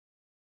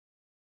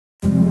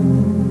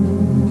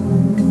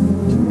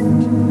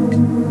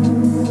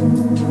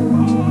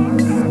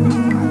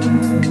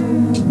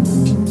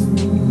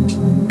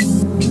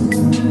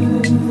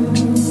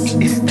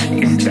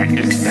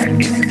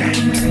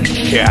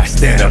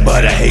nothing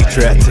but a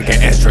hatred. I took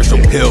an extra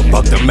pill,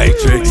 fuck the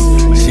matrix.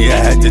 She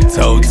had to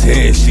toe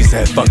 10, she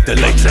said fuck the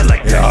latex.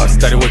 It all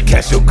started with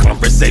casual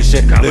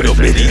conversation. Little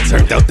bitty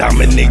turned out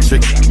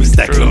dominatrix. We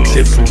stacking them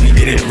chips when we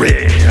get it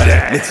ripped.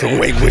 That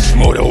mental anguish,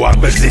 moto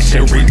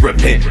opposition,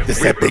 re-repent.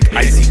 This epic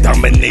icy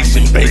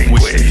domination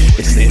vanquish.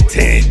 It's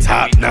intent,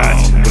 top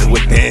notch,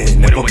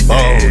 within. Never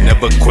fold,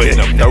 never quit,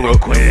 I'm thorough.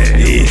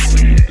 Peace,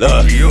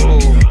 love,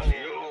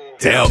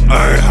 Dale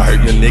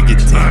Earnhardt, the nigga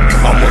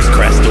team almost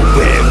crashed the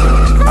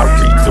whip. I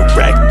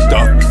redirect the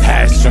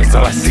hash drinks,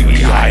 all I see we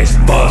high as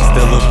fuck.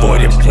 Still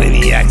avoiding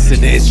plenty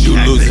accidents. You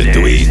lose the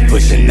dweebs,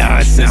 pushing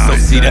nonsense. So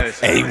see the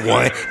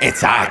A1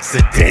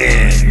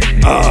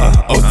 antioxidant.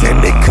 Oh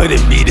damn, it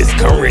couldn't be this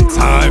current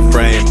time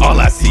frame. All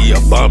I see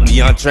above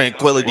beyond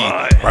tranquility.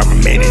 I'm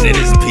remaining in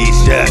this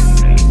piece, yeah.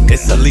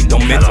 It's a lethal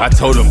mental. I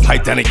told him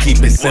pipe down and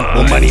keep it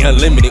simple. Money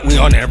unlimited, we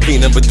on every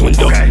number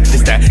dwindle.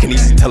 It's that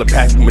kinesis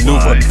telepathic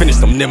maneuver. Finish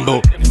them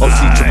nimble.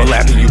 OC triple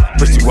avenue.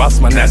 Pursue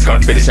whilst my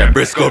NASCAR finish at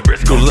Briscoe.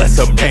 Go less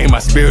of pain, my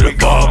spirit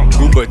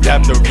evolved. Uber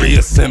adapt to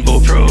reassemble.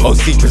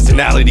 OC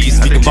personality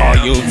speaking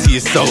volumes. He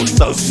is so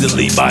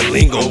socially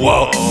bilingual.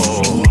 Whoa.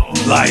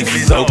 Life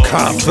so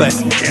complex,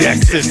 the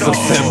system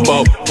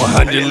simple.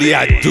 100ly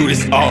I do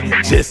this all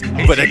just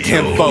for the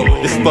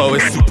kinfo. This flow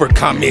is super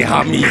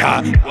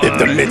kamehameha, fifth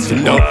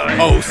dimensional.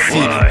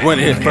 OC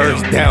running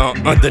first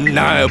down,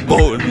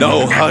 undeniable.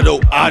 No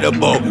huddle,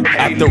 audible.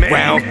 After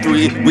round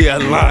 3, we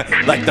align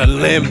like the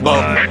limbo.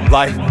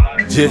 Life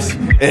just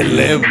in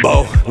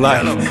limbo.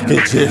 Life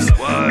can just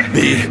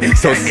be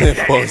so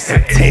simple. It's a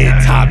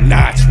 10 top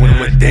notch when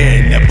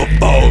within. Never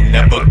fold,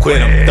 never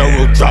quit. I'm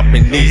thorough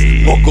dropping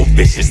these vocal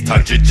vicious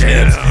tundra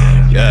gems.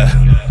 Yeah.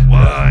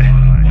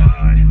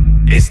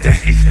 It's the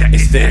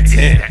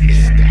intent.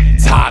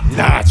 Top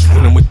notch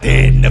when I'm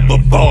within. Never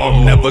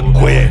fold, never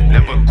quit.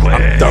 I'm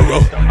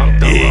thorough.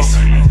 Ease,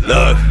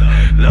 love.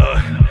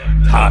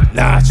 Top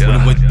notch when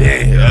I'm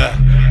within.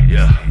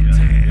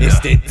 It's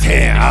the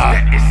intent.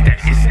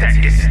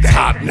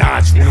 Top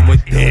notch when I'm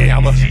within.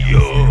 I'm a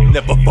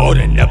never fold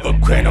and never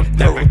quit. I'm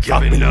thorough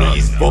dropping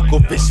these vocal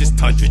vicious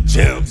tundra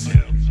gems.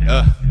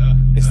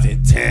 It's the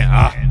intent.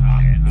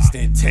 It's the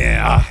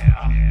intent.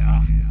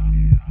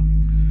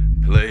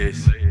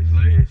 Please.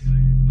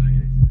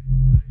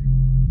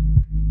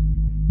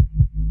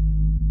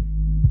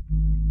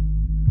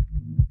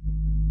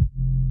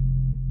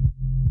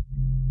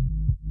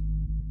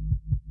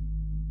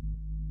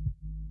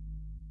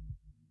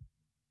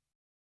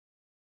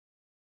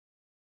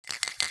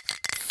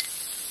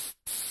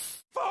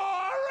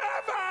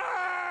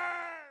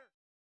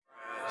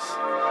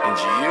 And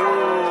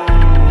you.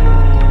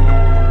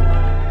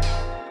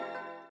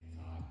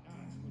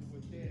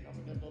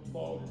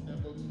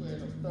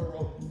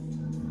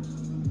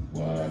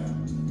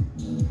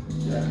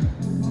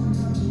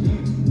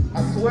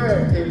 I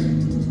swear,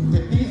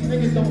 if these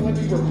niggas don't let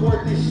me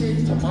record this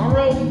shit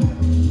tomorrow,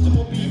 I'm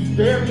gonna be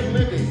very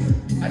livid.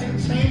 I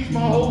didn't change my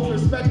whole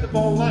perspective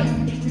on life.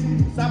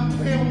 Stop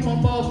playing with my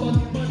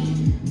motherfucking money.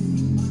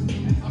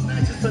 I'm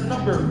not just a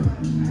number.